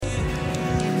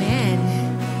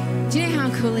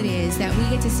cool it is that we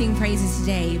get to sing praises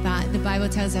today, but the Bible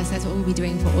tells us that's what we'll be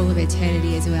doing for all of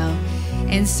eternity as well.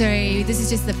 And so this is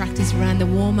just the practice run, the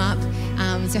warm-up.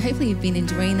 So hopefully you've been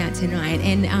enjoying that tonight.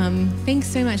 And thanks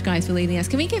so much, guys, for leading us.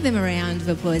 Can we give them a round of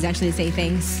applause, actually, to say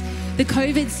thanks? The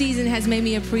COVID season has made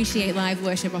me appreciate live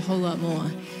worship a whole lot more.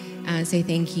 So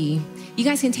thank you. You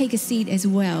guys can take a seat as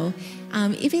well.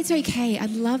 If it's okay,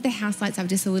 I'd love the house lights up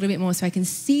just a little bit more so I can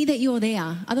see that you're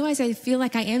there. Otherwise, I feel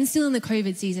like I am still in the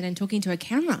COVID season and talking to a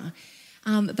camera.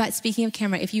 But speaking of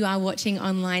camera, if you are watching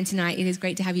online tonight, it is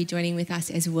great to have you joining with us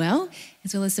as well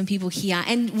as some people here.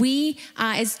 And we,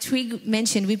 as Twig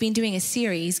mentioned, we've been doing a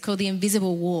series called The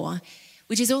Invisible War,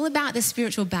 which is all about the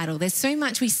spiritual battle. There's so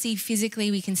much we see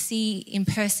physically, we can see in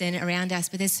person around us,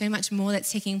 but there's so much more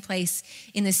that's taking place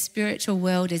in the spiritual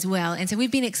world as well. And so we've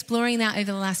been exploring that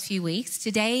over the last few weeks.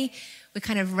 Today, we're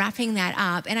kind of wrapping that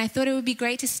up, and I thought it would be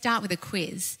great to start with a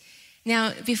quiz.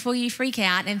 Now, before you freak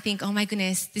out and think, oh my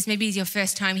goodness, this maybe is your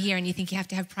first time here and you think you have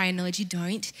to have prior knowledge, you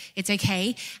don't. It's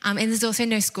okay. And there's also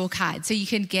no scorecard, so you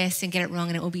can guess and get it wrong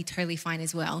and it will be totally fine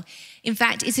as well. In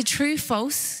fact, it's a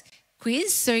true-false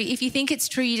quiz. So if you think it's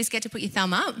true, you just get to put your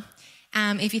thumb up.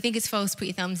 If you think it's false, put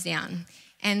your thumbs down.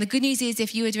 And the good news is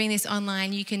if you are doing this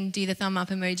online, you can do the thumb up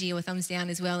emoji or thumbs down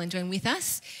as well and join with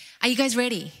us. Are you guys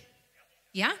ready?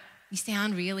 Yeah? You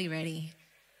sound really ready.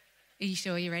 Are you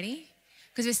sure you're ready?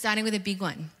 Because we're starting with a big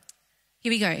one.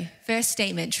 Here we go. First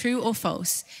statement, true or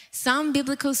false? Some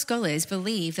biblical scholars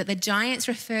believe that the giants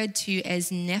referred to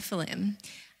as Nephilim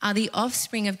are the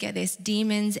offspring of, get this,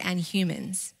 demons and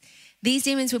humans. These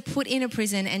demons were put in a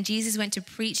prison and Jesus went to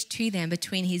preach to them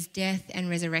between his death and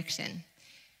resurrection.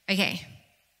 Okay,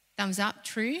 thumbs up,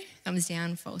 true. Thumbs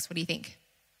down, false. What do you think?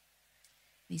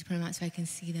 I need to put them up so I can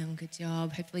see them. Good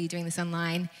job. Hopefully you're doing this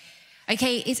online.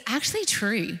 Okay, it's actually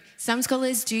true. Some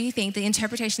scholars do think the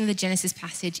interpretation of the Genesis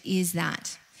passage is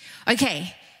that.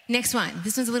 Okay, next one.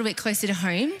 This one's a little bit closer to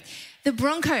home. The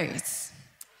Broncos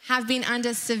have been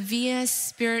under severe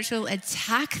spiritual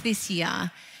attack this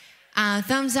year.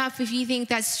 Thumbs up if you think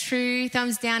that's true.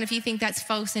 Thumbs down if you think that's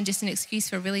false and just an excuse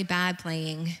for really bad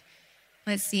playing.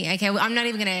 Let's see. Okay, well, I'm not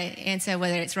even going to answer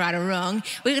whether it's right or wrong.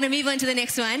 We're going to move on to the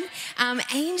next one.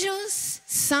 Angels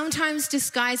sometimes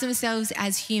disguise themselves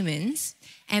as humans,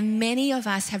 and many of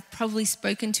us have probably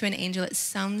spoken to an angel at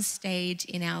some stage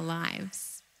in our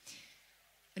lives.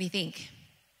 What do you think?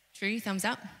 True? Thumbs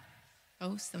up?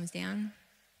 False? Thumbs down?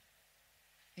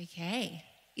 Okay,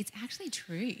 it's actually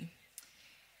true.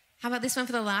 How about this one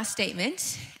for the last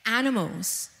statement?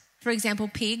 Animals, for example,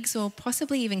 pigs or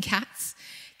possibly even cats,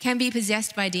 can be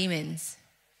possessed by demons.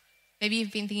 Maybe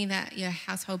you've been thinking that your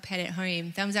household pet at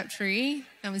home. Thumbs up, true.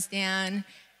 Thumbs down,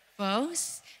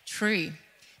 false. True.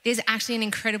 There's actually an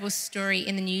incredible story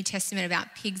in the New Testament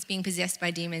about pigs being possessed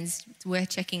by demons. It's worth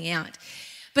checking out.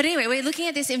 But anyway, we're looking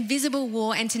at this invisible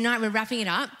war, and tonight we're wrapping it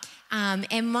up.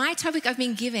 And my topic I've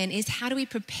been given is how do we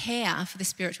prepare for the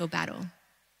spiritual battle?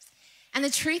 And the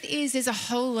truth is there's a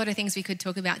whole lot of things we could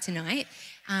talk about tonight.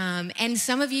 And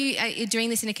some of you are doing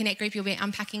this in a Connect group. You'll be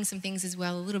unpacking some things as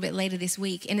well a little bit later this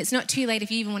week. And it's not too late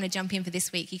if you even want to jump in for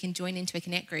this week. You can join into a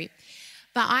Connect group.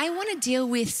 But I want to deal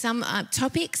with some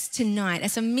topics tonight,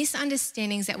 some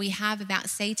misunderstandings that we have about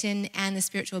Satan and the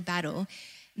spiritual battle,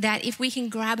 that if we can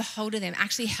grab a hold of them,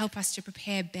 actually help us to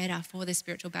prepare better for the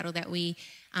spiritual battle that we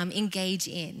engage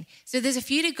in. So there's a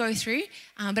few to go through,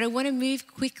 but I want to move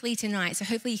quickly tonight, so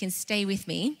hopefully you can stay with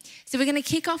me. So we're going to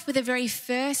kick off with the very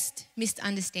first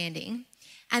misunderstanding,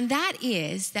 and that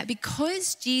is that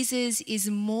because Jesus is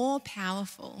more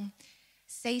powerful,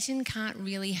 Satan can't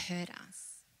really hurt us.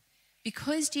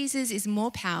 Because Jesus is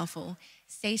more powerful,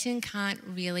 Satan can't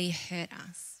really hurt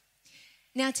us.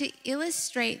 Now, to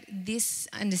illustrate this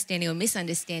understanding or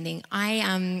misunderstanding,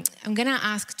 I'm going to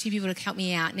ask two people to help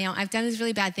me out. Now, I've done this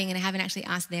really bad thing and I haven't actually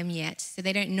asked them yet, so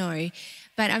they don't know.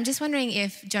 But I'm just wondering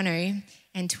if Jono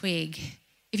and Twig,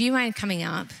 if you mind coming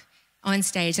up on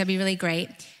stage, that'd be really great.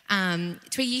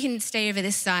 Twig, you can stay over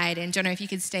this side, and Jono, if you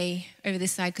could stay over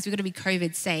this side because we've got to be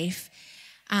COVID safe.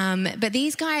 But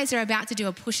these guys are about to do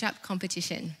a push-up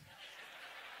competition.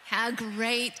 How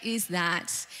great is that?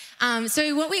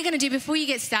 So what we're going to do before you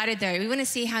get started, though, we want to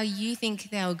see how you think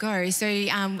they'll go. So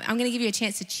I'm going to give you a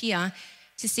chance to cheer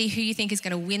to see who you think is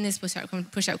going to win this push-up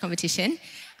competition.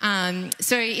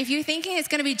 So if you're thinking it's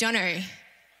going to be Jono,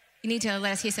 you need to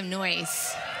let us hear some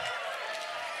noise.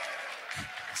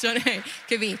 Jono,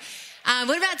 could be.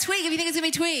 What about Twig? If you think it's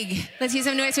going to be Twig, let's hear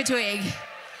some noise for Twig.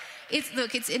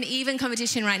 It's an even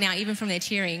competition right now, even from their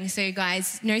cheering. So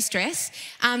guys, no stress.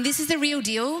 This is the real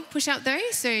deal push-up though.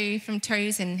 So from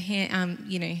toes and hair,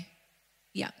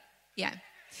 yeah.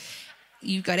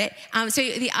 you got it. So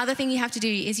the other thing you have to do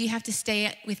is you have to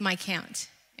stay with my count.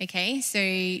 Okay, so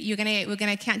we're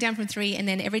gonna count down from 3, and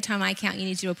then every time I count, you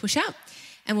need to do a push-up,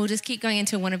 and we'll just keep going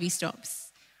until one of you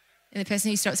stops. And the person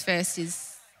who stops first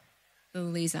is the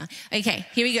loser. Okay,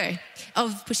 here we go.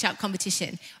 Of push-up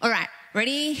competition. All right,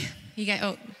 ready? You go.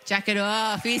 Oh, jack it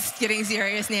off. He's getting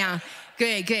serious now.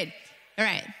 Good. All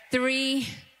right, 3. This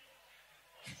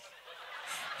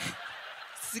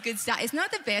is a good start. It's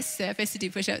not the best surface to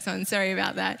do push-ups on. Sorry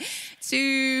about that.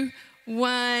 2,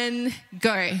 1,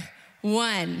 go.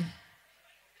 1,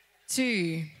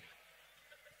 2,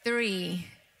 3,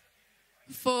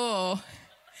 4,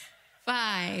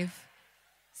 5,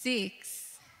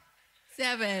 6,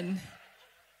 7,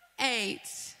 8,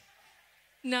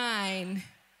 9,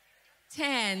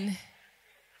 10,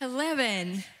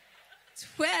 11,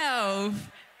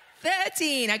 12,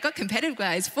 13. I got competitive,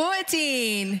 guys.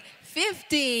 14,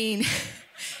 15,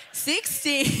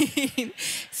 16,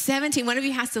 17. One of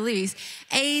you has to lose.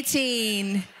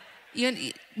 18,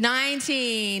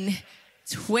 19,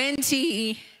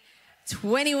 20,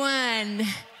 21,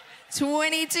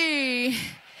 22.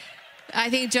 I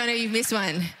think, Jono, you've missed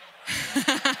one.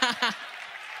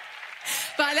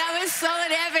 But that was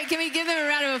solid effort. Can we give them a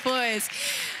round of applause?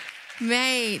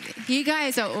 Mate, you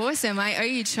guys are awesome. I owe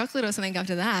you chocolate or something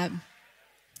after that.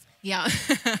 Yeah,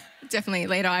 definitely.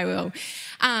 Later I will.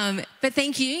 But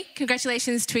thank you.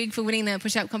 Congratulations, Twig, for winning the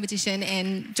push-up competition,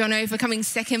 and Jono for coming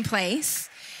second place.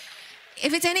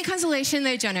 If it's any consolation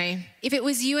though, Jono, if it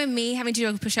was you and me having to do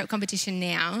a push-up competition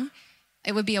now,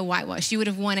 it would be a whitewash. You would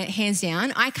have won it hands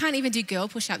down. I can't even do girl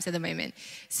push-ups at the moment.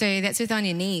 So that's with on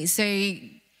your knees. So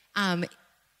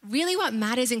really what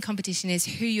matters in competition is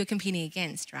who you're competing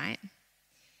against, right?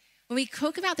 When we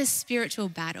talk about the spiritual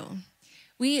battle,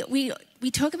 we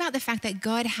talk about the fact that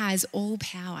God has all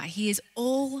power. He is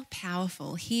all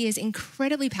powerful. He is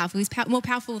incredibly powerful. He's more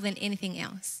powerful than anything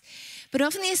else. But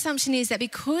often the assumption is that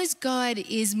because God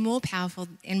is more powerful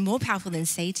than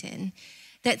Satan,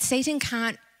 that Satan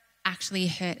can't actually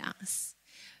hurt us.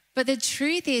 But the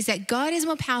truth is that God is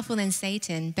more powerful than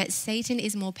Satan, but Satan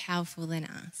is more powerful than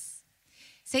us.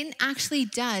 Satan actually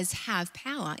does have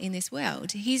power in this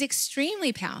world. He's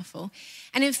extremely powerful.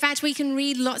 And in fact, we can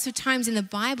read lots of times in the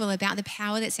Bible about the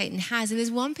power that Satan has. And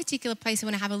there's one particular place I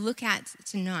want to have a look at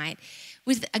tonight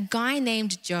with a guy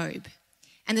named Job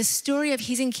and the story of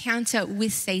his encounter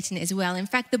with Satan as well. In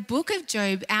fact, the book of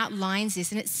Job outlines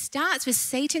this, and it starts with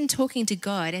Satan talking to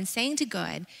God and saying to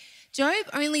God, Job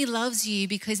only loves you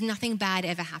because nothing bad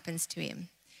ever happens to him.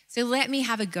 So let me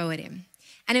have a go at him.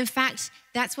 And in fact,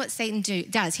 that's what Satan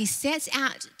does. He sets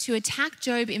out to attack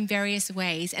Job in various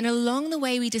ways. And along the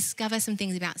way, we discover some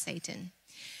things about Satan.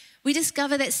 We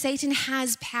discover that Satan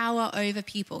has power over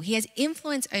people. He has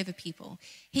influence over people.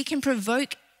 He can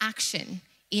provoke action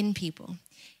in people.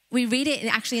 We read it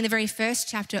actually in the very first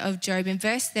chapter of Job. In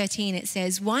verse 13, it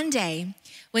says, one day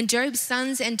when Job's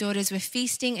sons and daughters were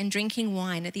feasting and drinking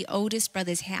wine at the oldest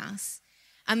brother's house,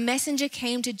 a messenger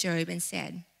came to Job and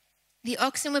said, the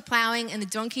oxen were plowing and the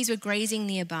donkeys were grazing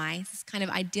nearby, this kind of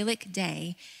idyllic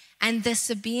day, and the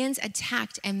Sabaeans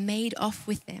attacked and made off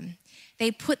with them.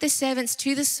 They put the servants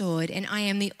to the sword, and I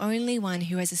am the only one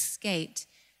who has escaped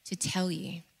to tell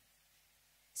you.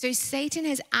 So Satan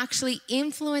has actually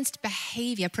influenced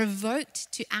behavior,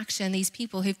 provoked to action these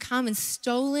people who've come and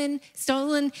stolen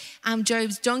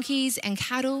Job's donkeys and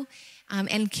cattle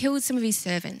and killed some of his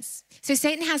servants. So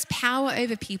Satan has power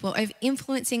over people, over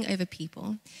influencing over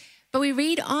people. But we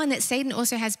read on that Satan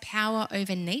also has power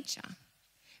over nature.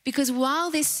 Because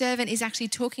while this servant is actually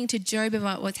talking to Job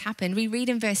about what's happened, we read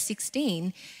in verse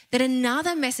 16 that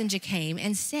another messenger came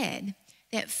and said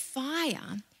that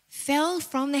fire fell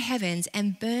from the heavens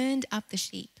and burned up the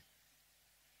sheep.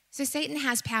 So Satan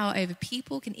has power over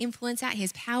people, can influence that. He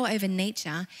has power over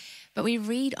nature. But we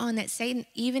read on that Satan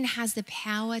even has the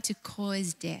power to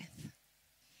cause death.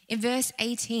 In verse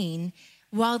 18,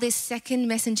 while this second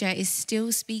messenger is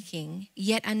still speaking,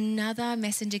 yet another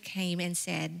messenger came and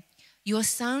said, your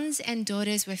sons and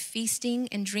daughters were feasting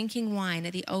and drinking wine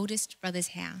at the oldest brother's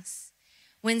house,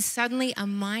 when suddenly a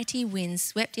mighty wind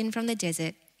swept in from the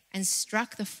desert and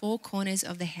struck the four corners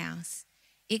of the house.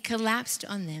 It collapsed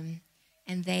on them,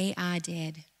 and they are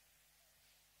dead.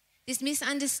 This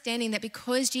misunderstanding that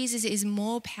because Jesus is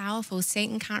more powerful,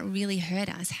 Satan can't really hurt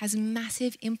us has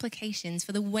massive implications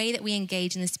for the way that we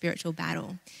engage in the spiritual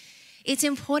battle. It's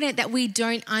important that we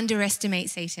don't underestimate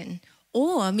Satan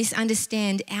or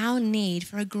misunderstand our need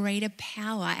for a greater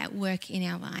power at work in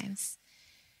our lives.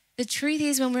 The truth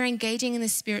is, when we're engaging in the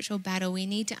spiritual battle, we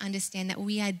need to understand that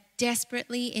we are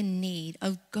desperately in need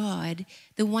of God,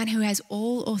 the one who has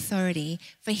all authority,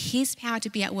 for his power to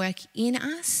be at work in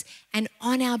us and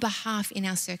on our behalf in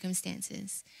our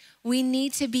circumstances. We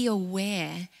need to be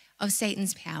aware of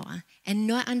Satan's power and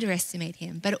not underestimate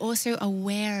him, but also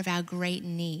aware of our great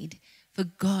need for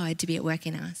God to be at work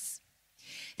in us.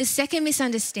 The second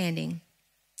misunderstanding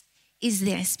is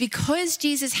this: because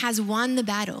Jesus has won the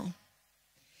battle,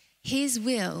 his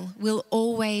will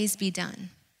always be done.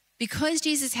 Because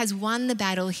Jesus has won the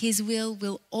battle, his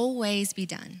will always be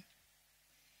done.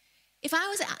 If I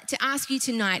was to ask you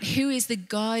tonight, who is the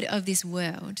God of this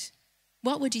world,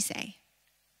 what would you say?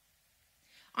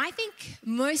 I think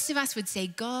most of us would say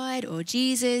God or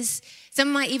Jesus.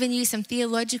 Some might even use some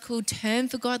theological term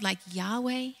for God like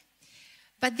Yahweh.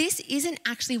 But this isn't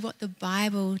actually what the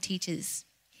Bible teaches.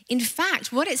 In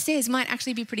fact, what it says might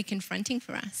actually be pretty confronting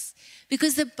for us,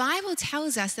 because the Bible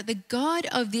tells us that the God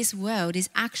of this world is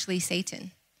actually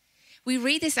Satan. We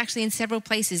read this actually in several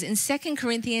places. In 2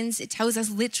 Corinthians, it tells us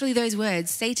literally those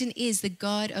words: Satan is the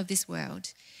God of this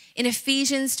world. In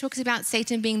Ephesians, it talks about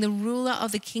Satan being the ruler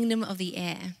of the kingdom of the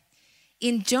air.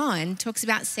 In John, it talks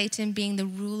about Satan being the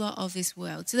ruler of this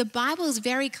world. So the Bible is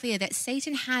very clear that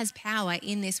Satan has power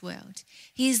in this world.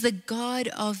 He is the God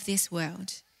of this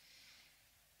world.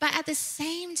 But at the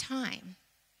same time,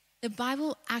 the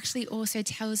Bible actually also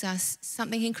tells us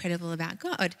something incredible about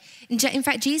God. In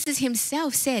fact, Jesus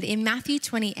himself said in Matthew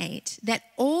 28 that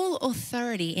all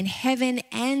authority in heaven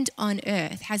and on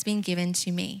earth has been given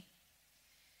to me.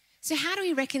 So how do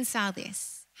we reconcile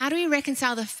this? How do we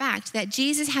reconcile the fact that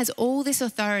Jesus has all this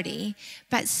authority,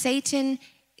 but Satan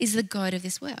is the God of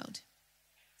this world?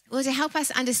 Well, to help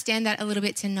us understand that a little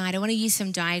bit tonight, I want to use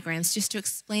some diagrams just to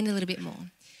explain a little bit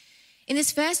more. In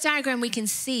this first diagram, we can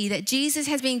see that Jesus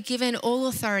has been given all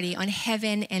authority on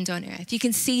heaven and on earth. You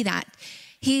can see that.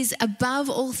 He's above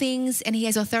all things and he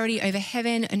has authority over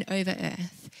heaven and over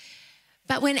earth.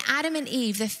 But when Adam and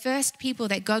Eve, the first people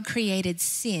that God created,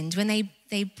 sinned, when they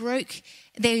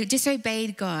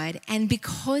disobeyed God, and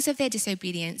because of their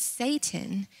disobedience,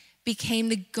 Satan became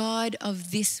the God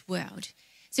of this world.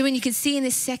 So when you can see in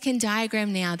this second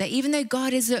diagram now that even though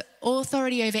God is the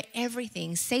authority over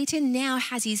everything, Satan now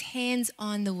has his hands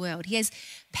on the world. He has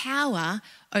power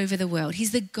over the world.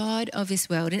 He's the God of this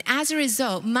world. And as a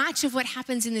result, much of what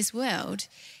happens in this world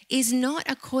is not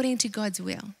according to God's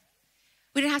will.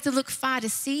 We don't have to look far to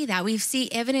see that. We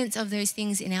see evidence of those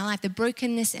things in our life, the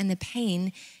brokenness and the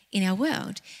pain in our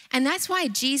world. And that's why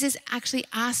Jesus actually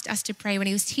asked us to pray. When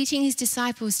he was teaching his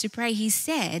disciples to pray, he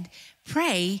said,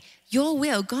 pray, your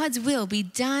will, God's will, be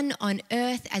done on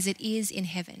earth as it is in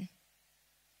heaven.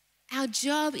 Our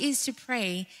job is to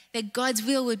pray that God's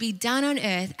will would be done on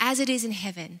earth as it is in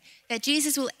heaven, that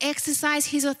Jesus will exercise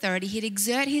his authority, he'd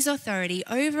exert his authority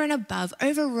over and above,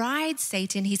 override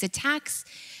Satan, his attacks,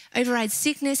 override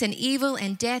sickness and evil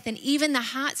and death and even the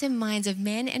hearts and minds of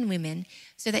men and women,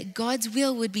 so that God's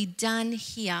will would be done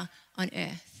here on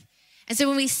earth. And so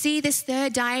when we see this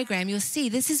third diagram, you'll see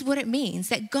this is what it means,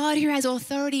 that God, who has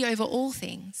authority over all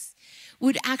things,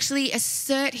 would actually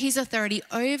assert his authority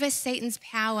over Satan's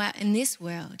power in this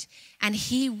world, and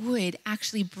he would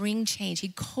actually bring change.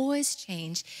 He'd cause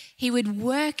change. He would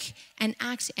work and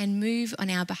act and move on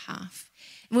our behalf.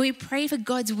 When we pray for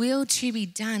God's will to be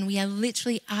done, we are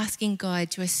literally asking God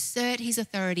to assert his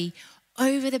authority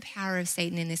over the power of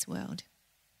Satan in this world.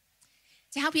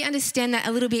 To help you understand that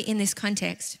a little bit in this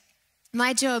context,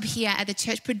 my job here at the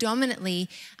church predominantly,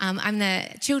 I'm the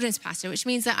children's pastor, which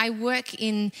means that I work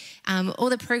in all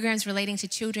the programs relating to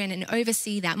children and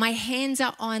oversee that. My hands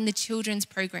are on the children's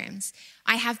programs.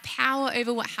 I have power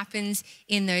over what happens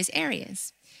in those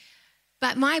areas.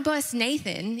 But my boss,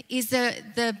 Nathan, is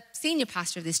the senior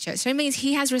pastor of this church. So it means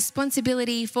he has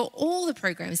responsibility for all the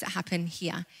programs that happen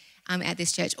here at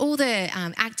this church, all the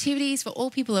activities for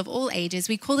all people of all ages.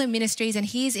 We call them ministries, and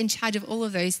he is in charge of all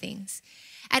of those things.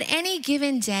 At any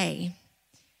given day,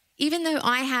 even though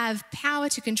I have power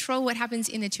to control what happens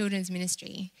in the children's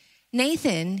ministry,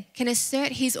 Nathan can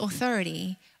assert his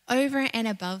authority over and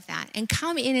above that and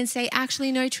come in and say,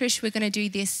 actually, no, Trish, we're going to do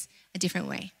this a different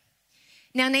way.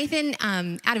 Now, Nathan,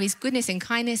 out of his goodness and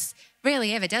kindness,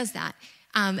 rarely ever does that,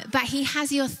 but he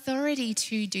has the authority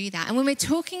to do that. And when we're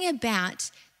talking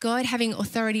about God having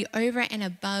authority over and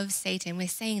above Satan, we're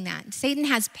saying that Satan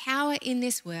has power in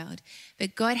this world,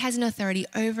 but God has an authority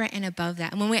over and above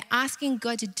that. And when we're asking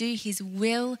God to do his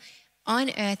will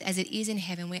on earth as it is in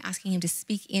heaven, we're asking him to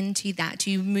speak into that,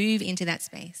 to move into that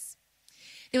space.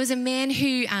 There was a man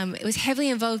who was heavily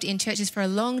involved in churches for a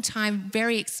long time,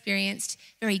 very experienced,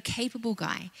 very capable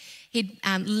guy. He'd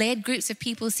led groups of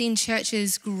people, seen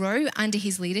churches grow under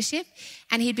his leadership,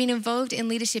 and he'd been involved in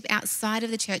leadership outside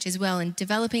of the church as well and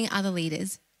developing other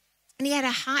leaders. And he had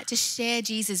a heart to share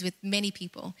Jesus with many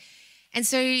people. And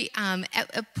so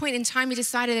at a point in time, he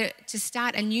decided to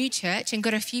start a new church and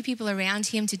got a few people around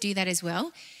him to do that as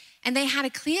well. And they had a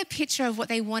clear picture of what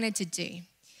they wanted to do.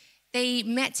 They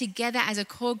met together as a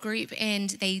core group and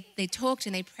they talked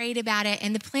and they prayed about it.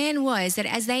 And the plan was that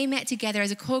as they met together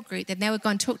as a core group, that they would go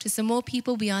and talk to some more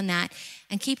people beyond that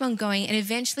and keep on going. And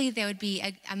eventually there would be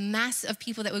a mass of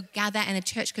people that would gather and a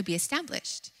church could be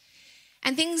established.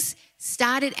 And things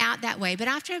started out that way. But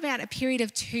after about a period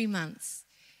of 2 months,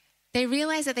 they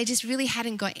realized that they just really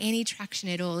hadn't got any traction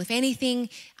at all. If anything,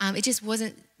 it just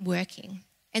wasn't working.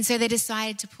 And so they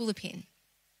decided to pull a pin.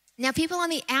 Now, people on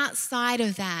the outside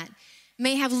of that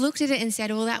may have looked at it and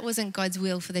said, well, that wasn't God's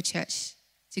will for the church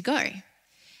to go.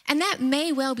 And that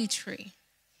may well be true.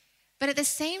 But at the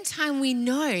same time, we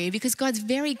know, because God's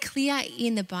very clear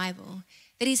in the Bible,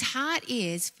 that his heart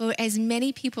is for as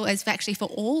many people, as actually for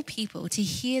all people, to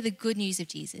hear the good news of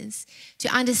Jesus, to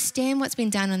understand what's been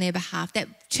done on their behalf,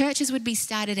 that churches would be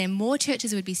started and more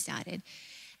churches would be started.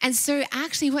 And so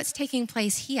actually what's taking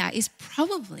place here is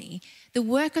probably the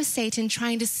work of Satan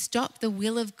trying to stop the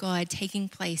will of God taking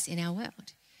place in our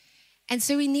world. And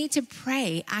so we need to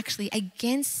pray actually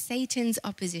against Satan's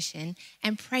opposition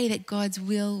and pray that God's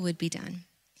will would be done.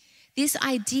 This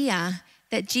idea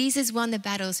that Jesus won the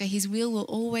battle so his will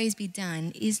always be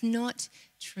done is not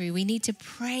true. We need to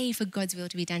pray for God's will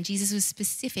to be done. Jesus was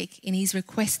specific in his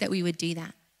request that we would do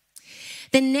that.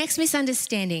 The next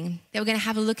misunderstanding that we're going to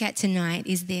have a look at tonight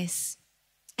is this.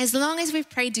 As long as we've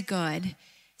prayed to God,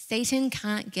 Satan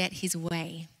can't get his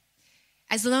way.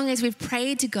 As long as we've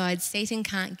prayed to God, Satan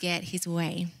can't get his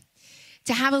way.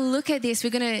 To have a look at this, we're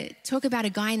going to talk about a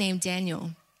guy named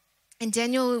Daniel. And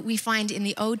Daniel we find in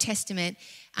the Old Testament,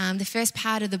 the first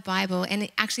part of the Bible, and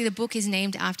actually the book is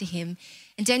named after him.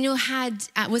 And Daniel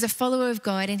was a follower of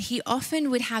God, and he often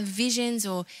would have visions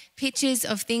or pictures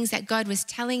of things that God was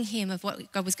telling him of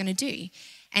what God was going to do.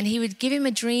 And he would give him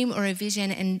a dream or a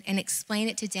vision and explain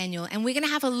it to Daniel. And we're going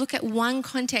to have a look at one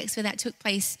context where that took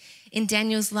place in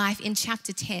Daniel's life in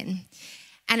chapter 10.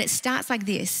 And it starts like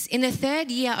this. In the 3rd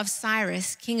year of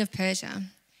Cyrus, king of Persia,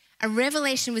 a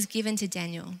revelation was given to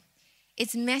Daniel.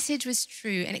 Its message was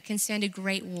true and it concerned a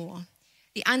great war.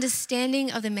 The understanding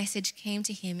of the message came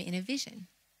to him in a vision.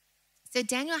 So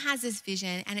Daniel has this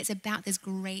vision and it's about this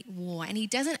great war and he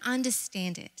doesn't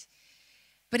understand it.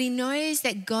 But he knows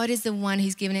that God is the one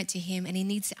who's given it to him and he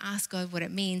needs to ask God what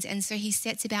it means. And so he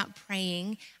sets about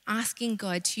praying, asking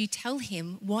God to tell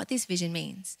him what this vision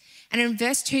means. And in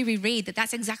verse 2 we read that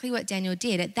that's exactly what Daniel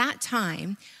did. At that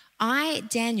time, I,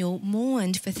 Daniel,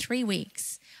 mourned for 3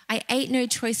 weeks. I ate no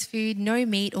choice food, no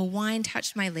meat or wine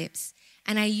touched my lips,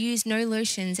 and I used no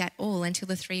lotions at all until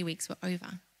the 3 weeks were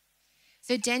over.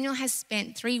 So Daniel has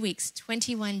spent 3 weeks,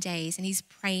 21 days, and he's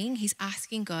praying, he's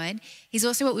asking God. He's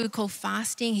also what we would call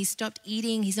fasting. He's stopped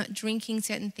eating, he's not drinking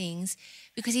certain things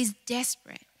because he's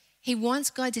desperate. He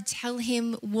wants God to tell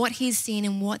him what he's seen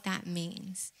and what that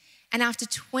means. And after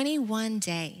 21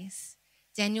 days,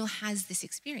 Daniel has this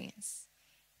experience.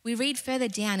 We read further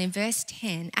down in verse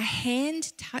 10, a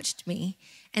hand touched me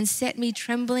and set me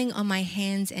trembling on my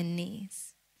hands and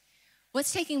knees.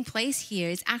 What's taking place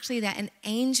here is actually that an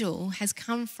angel has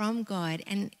come from God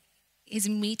and is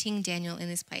meeting Daniel in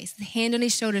this place. The hand on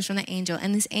his shoulders from the angel.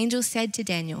 And this angel said to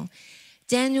Daniel,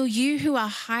 Daniel, you who are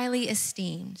highly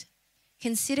esteemed,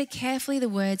 consider carefully the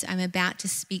words I'm about to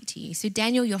speak to you. So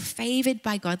Daniel, you're favored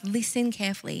by God. Listen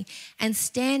carefully and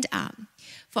stand up,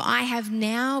 for I have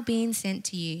now been sent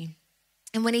to you.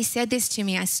 And when he said this to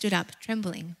me, I stood up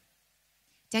trembling.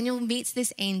 Daniel meets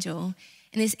this angel,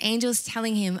 and this angel's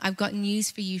telling him, I've got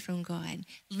news for you from God.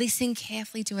 Listen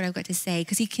carefully to what I've got to say,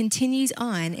 because he continues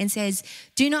on and says,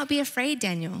 do not be afraid,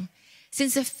 Daniel.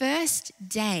 Since the first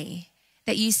day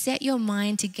that you set your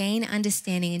mind to gain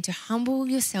understanding and to humble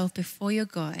yourself before your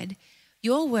God,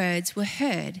 your words were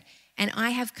heard, and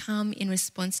I have come in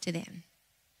response to them.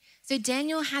 So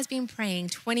Daniel has been praying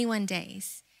 21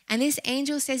 days, and this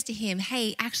angel says to him,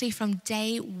 hey, actually from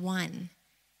day one,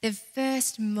 the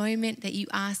first moment that you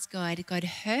asked God, God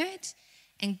heard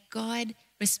and God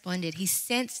responded. He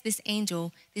sent this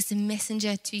angel, this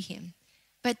messenger to him.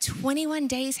 But 21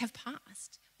 days have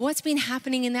passed. What's been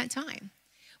happening in that time?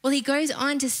 Well, he goes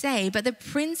on to say, but the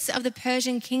prince of the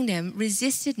Persian kingdom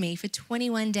resisted me for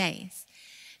 21 days.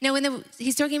 Now, when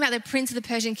he's talking about the prince of the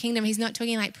Persian kingdom, he's not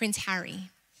talking like Prince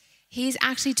Harry. He's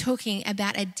actually talking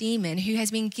about a demon who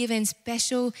has been given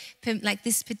special, like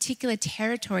this particular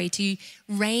territory to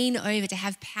reign over, to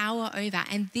have power over.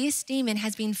 And this demon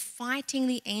has been fighting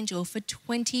the angel for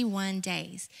 21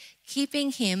 days,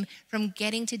 keeping him from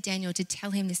getting to Daniel to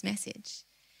tell him this message.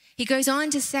 He goes on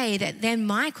to say that then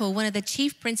Michael, one of the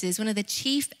chief princes, one of the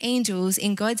chief angels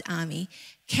in God's army,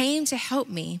 came to help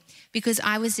me because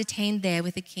I was detained there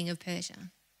with the king of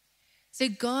Persia. So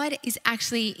God is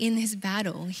actually in this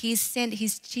battle. He's sent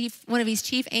one of his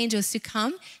chief angels to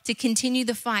come to continue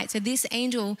the fight. So this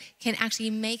angel can actually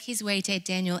make his way to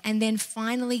Daniel and then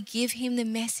finally give him the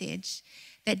message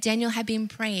that Daniel had been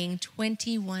praying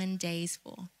 21 days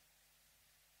for.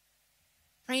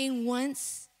 Praying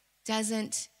once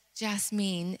doesn't just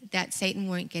mean that Satan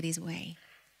won't get his way.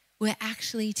 We're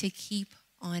actually to keep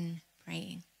on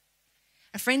praying.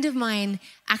 A friend of mine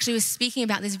actually was speaking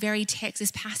about this very text,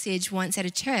 this passage once at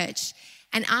a church.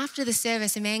 And after the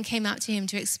service, a man came up to him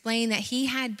to explain that he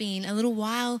had been a little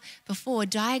while before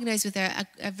diagnosed with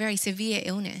a very severe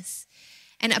illness.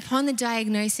 And upon the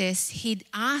diagnosis, he'd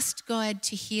asked God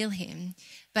to heal him,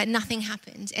 but nothing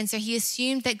happened. And so he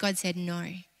assumed that God said no.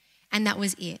 And that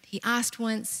was it. He asked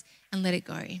once and let it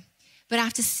go. But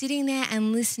after sitting there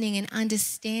and listening and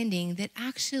understanding that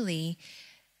actually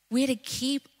we're to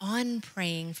keep on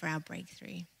praying for our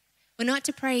breakthrough. We're not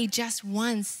to pray just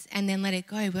once and then let it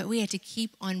go, but we are to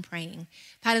keep on praying.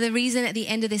 Part of the reason at the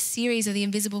end of this series of the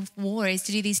Invisible War is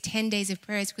to do these 10 days of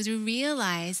prayer is because we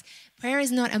realize prayer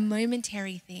is not a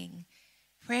momentary thing.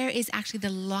 Prayer is actually the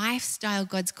lifestyle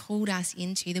God's called us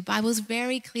into. The Bible's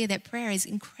very clear that prayer is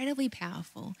incredibly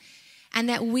powerful and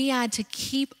that we are to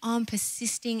keep on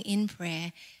persisting in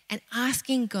prayer and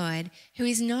asking God, who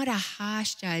is not a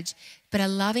harsh judge, but a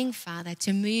loving Father,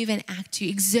 to move and act, to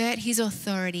exert his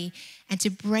authority and to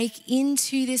break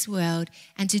into this world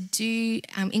and to do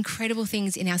incredible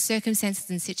things in our circumstances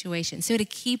and situations. So to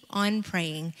keep on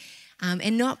praying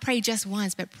and not pray just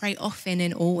once, but pray often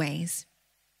and always.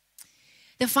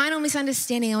 The final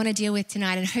misunderstanding I want to deal with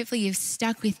tonight, and hopefully you've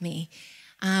stuck with me,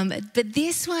 but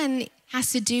this one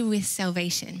has to do with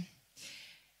salvation.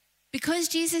 Because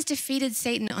Jesus defeated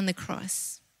Satan on the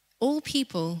cross, all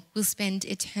people will spend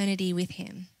eternity with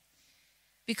him.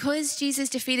 Because Jesus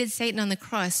defeated Satan on the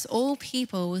cross, all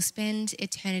people will spend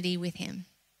eternity with him.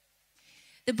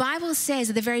 The Bible says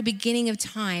at the very beginning of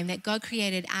time that God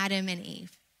created Adam and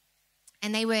Eve.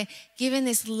 And they were given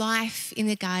this life in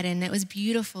the garden that was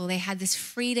beautiful. They had this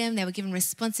freedom. They were given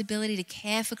responsibility to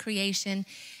care for creation.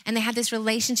 And they had this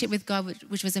relationship with God,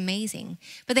 which was amazing.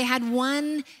 But they had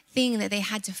one thing that they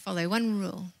had to follow, one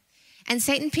rule. And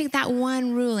Satan picked that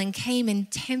one rule and came and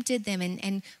tempted them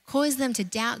and caused them to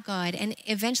doubt God. And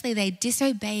eventually they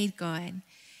disobeyed God.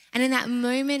 And in that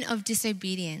moment of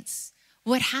disobedience,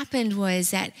 what happened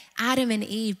was that Adam and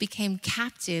Eve became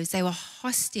captives. They were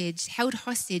held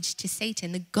hostage to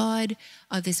Satan, the god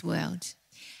of this world.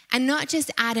 And not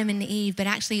just Adam and Eve, but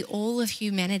actually all of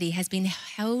humanity has been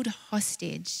held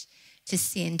hostage to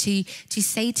sin, to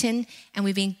Satan, and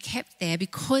we've been kept there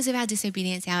because of our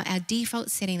disobedience, our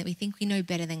default setting that we think we know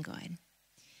better than God.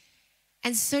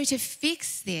 And so to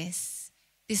fix this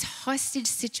hostage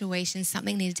situation,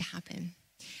 something needed to happen.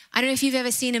 I don't know if you've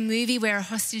ever seen a movie where a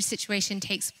hostage situation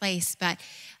takes place, but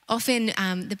often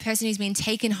the person who's been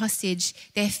taken hostage,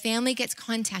 their family gets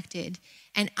contacted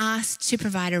and asked to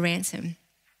provide a ransom.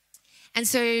 And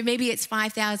so maybe it's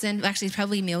 $5,000, actually it's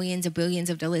probably millions or billions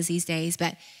of dollars these days,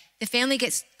 but the family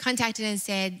gets contacted and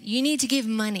said, you need to give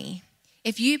money.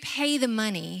 If you pay the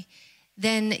money,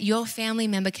 then your family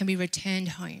member can be returned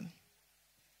home.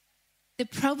 The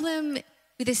problem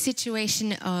with the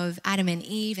situation of Adam and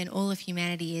Eve and all of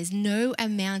humanity is no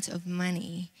amount of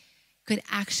money could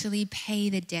actually pay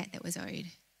the debt that was owed.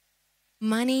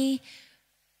 Money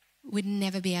would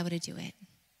never be able to do it.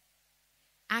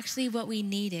 Actually, what we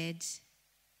needed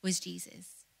was Jesus.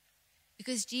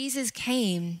 Because Jesus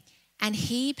came and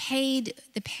he paid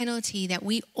the penalty that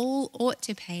we all ought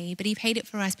to pay, but he paid it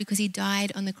for us because he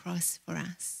died on the cross for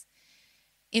us.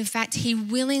 In fact, he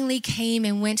willingly came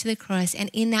and went to the cross, and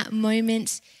in that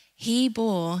moment, he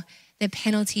bore the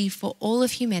penalty for all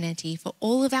of humanity, for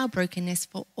all of our brokenness,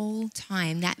 for all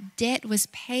time. That debt was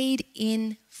paid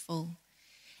in full.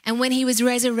 And when he was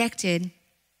resurrected,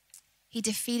 he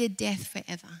defeated death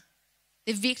forever.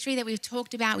 The victory that we've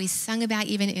talked about, we sung about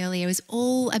even earlier, is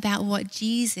all about what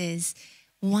Jesus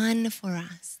won for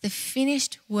us, the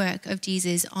finished work of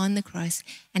Jesus on the cross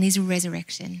and his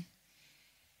resurrection.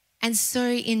 And so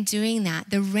in doing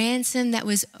that, the ransom that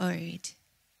was owed,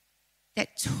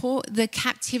 that taught the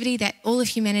captivity that all of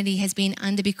humanity has been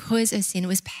under because of sin,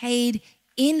 was paid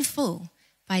in full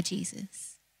by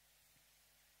Jesus.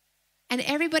 And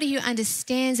everybody who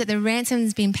understands that the ransom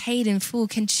has been paid in full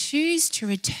can choose to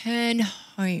return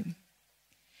home.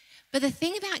 But the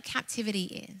thing about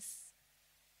captivity is,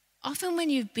 often when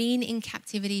you've been in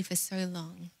captivity for so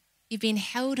long, you've been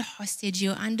held hostage,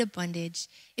 you're under bondage,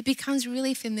 it becomes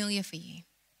really familiar for you.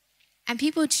 And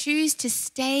people choose to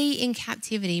stay in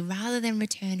captivity rather than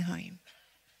return home.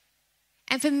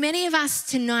 And for many of us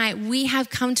tonight, we have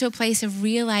come to a place of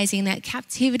realizing that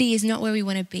captivity is not where we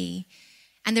want to be.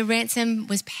 And the ransom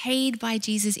was paid by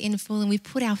Jesus in full, and we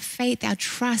put our faith, our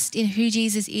trust in who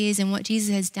Jesus is and what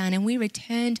Jesus has done. And we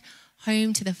returned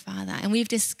home to the Father. And we've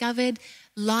discovered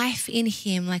life in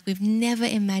him like we've never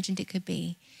imagined it could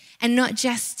be. And not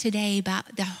just today,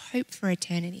 but the hope for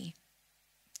eternity.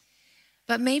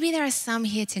 But maybe there are some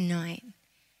here tonight,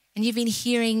 and you've been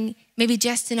hearing maybe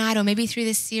just tonight or maybe through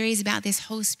this series about this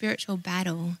whole spiritual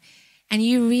battle, and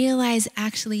you realize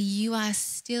actually you are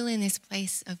still in this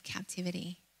place of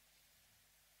captivity.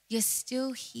 You're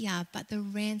still here, but the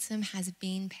ransom has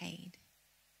been paid.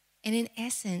 And in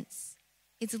essence,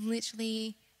 it's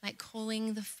literally like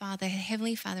calling the Father,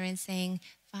 Heavenly Father, and saying,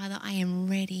 Father, I am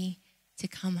ready to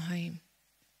come home.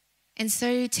 And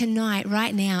so tonight,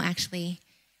 right now, actually,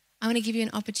 I want to give you an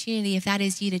opportunity, if that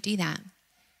is you, to do that.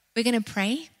 We're going to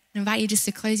pray. I invite you just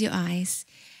to close your eyes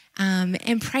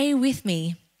and pray with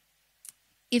me.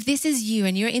 If this is you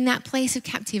and you're in that place of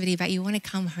captivity but you want to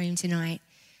come home tonight,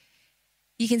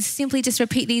 you can simply just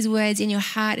repeat these words in your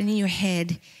heart and in your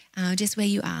head, just where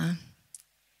you are.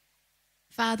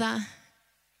 Father,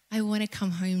 I want to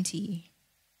come home to you.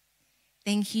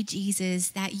 Thank you, Jesus,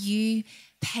 that you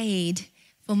paid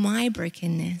for my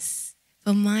brokenness,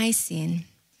 for my sin.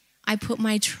 I put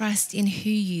my trust in who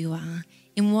you are,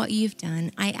 in what you've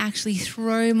done. I actually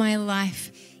throw my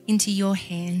life into your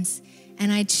hands,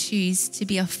 and I choose to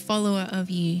be a follower of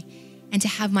you and to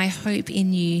have my hope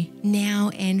in you now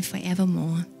and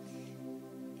forevermore.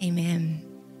 Amen.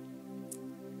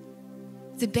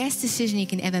 It's the best decision you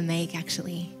can ever make,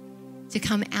 actually, to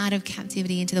come out of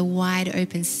captivity into the wide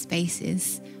open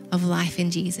spaces of life in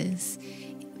Jesus.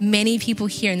 Many people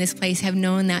here in this place have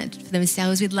known that for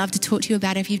themselves. We'd love to talk to you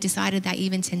about it if you've decided that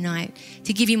even tonight,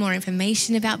 to give you more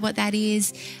information about what that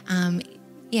is.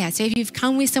 So if you've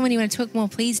come with someone you want to talk more,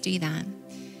 please do that.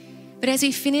 But as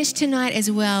we finish tonight as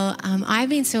well, I've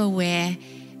been so aware,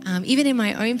 even in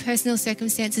my own personal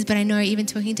circumstances, but I know even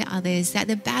talking to others, that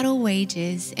the battle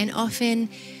wages, and often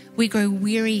we grow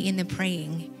weary in the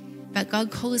praying. But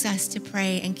God calls us to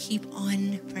pray and keep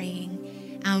on praying.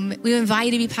 We invite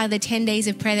you to be part of the 10 days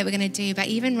of prayer that we're going to do. But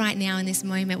even right now in this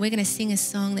moment, we're going to sing a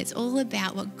song that's all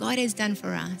about what God has done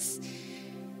for us.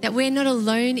 That we're not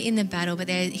alone in the battle, but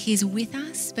he's with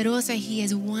us, but also he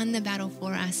has won the battle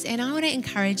for us. And I want to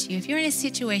encourage you, if you're in a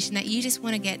situation that you just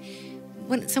want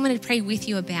someone to pray with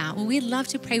you about, well, we'd love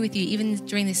to pray with you even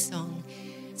during this song.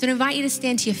 So I invite you to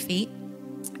stand to your feet.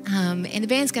 And the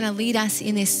band's going to lead us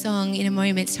in this song in a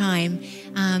moment's time.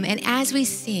 And as we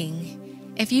sing,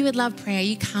 if you would love prayer,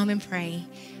 you come and pray.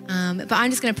 But I'm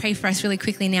just going to pray for us really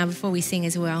quickly now before we sing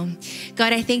as well.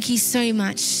 God, I thank you so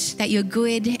much that you're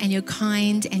good and you're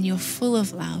kind and you're full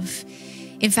of love.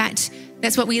 In fact,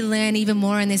 that's what we learn even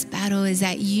more in this battle, is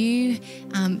that you've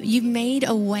made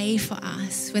a way for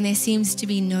us when there seems to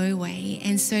be no way.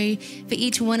 And so for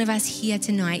each one of us here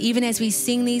tonight, even as we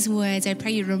sing these words, I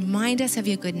pray you remind us of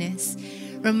your goodness.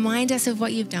 Remind us of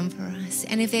what you've done for us.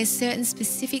 And if there's certain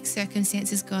specific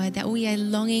circumstances, God, that we are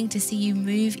longing to see you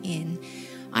move in,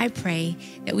 I pray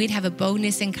that we'd have a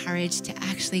boldness and courage to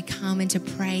actually come and to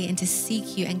pray and to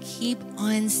seek you and keep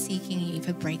on seeking you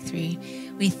for breakthrough.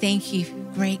 We thank you,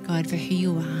 great God, for who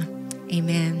you are.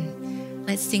 Amen.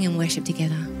 Let's sing and worship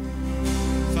together.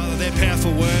 Father, they're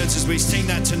powerful words as we sing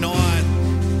that tonight.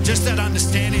 Just that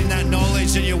understanding, that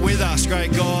knowledge that you're with us,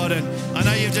 great God. And I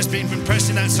know you've just been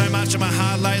impressing that so much in my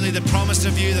heart lately, the promise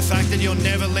of you, the fact that you'll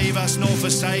never leave us nor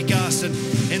forsake us. And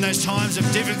in those times of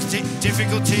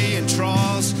difficulty and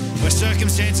trials, where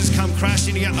circumstances come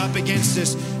crashing up against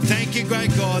us, thank you,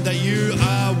 great God, that you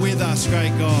are with us,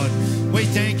 great God. We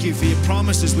thank you for your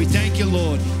promises. We thank you,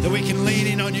 Lord, that we can lean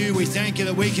in on you. We thank you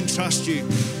that we can trust you.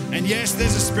 And yes,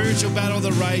 there's a spiritual battle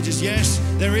that rages. Yes,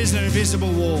 there is an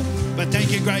invisible war. But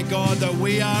thank you, great God, that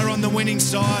we are on the winning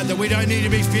side, that we don't need to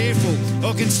be fearful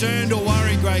or concerned or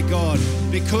worried, great God,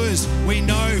 because we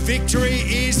know victory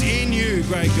is in you,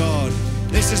 great God.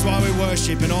 This is why we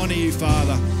worship and honour you,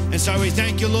 Father. And so we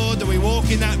thank you, Lord, that we walk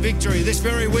in that victory this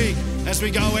very week as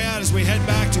we go out, as we head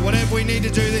back to whatever we need to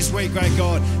do this week, great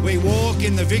God. We walk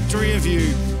in the victory of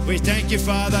you. We thank you,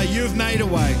 Father. You've made a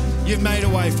way. You've made a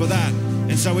way for that.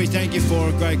 And so we thank you for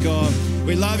it, great God.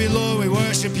 We love you, Lord. We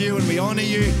worship you and we honour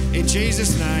you in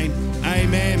Jesus' name.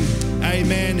 Amen.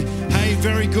 Amen. Hey,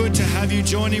 very good to have you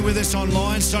joining with us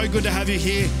online. So good to have you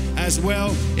here as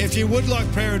well. If you would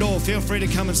like prayer at all, feel free to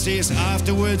come and see us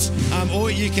afterwards, or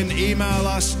you can email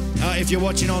us if you're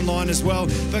watching online as well.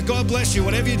 But God bless you.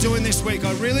 Whatever you're doing this week,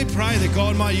 I really pray that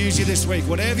God might use you this week.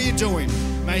 Whatever you're doing,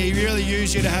 may He really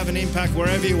use you to have an impact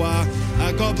wherever you are.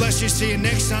 God bless you. See you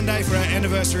next Sunday for our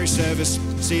anniversary service.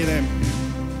 See you then.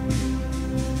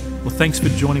 Well, thanks for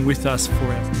joining with us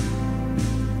for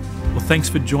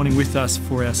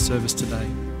our service today.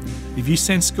 If you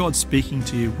sense God speaking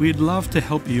to you, we'd love to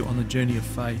help you on the journey of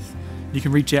faith. You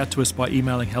can reach out to us by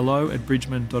emailing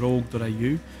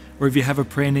hello@bridgeman.org.au, or if you have a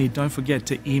prayer need, don't forget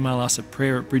to email us at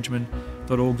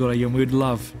prayer@bridgeman.org.au, and we'd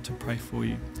love to pray for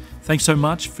you. Thanks so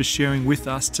much for sharing with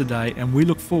us today, and we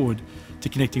look forward to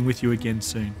connecting with you again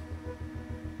soon.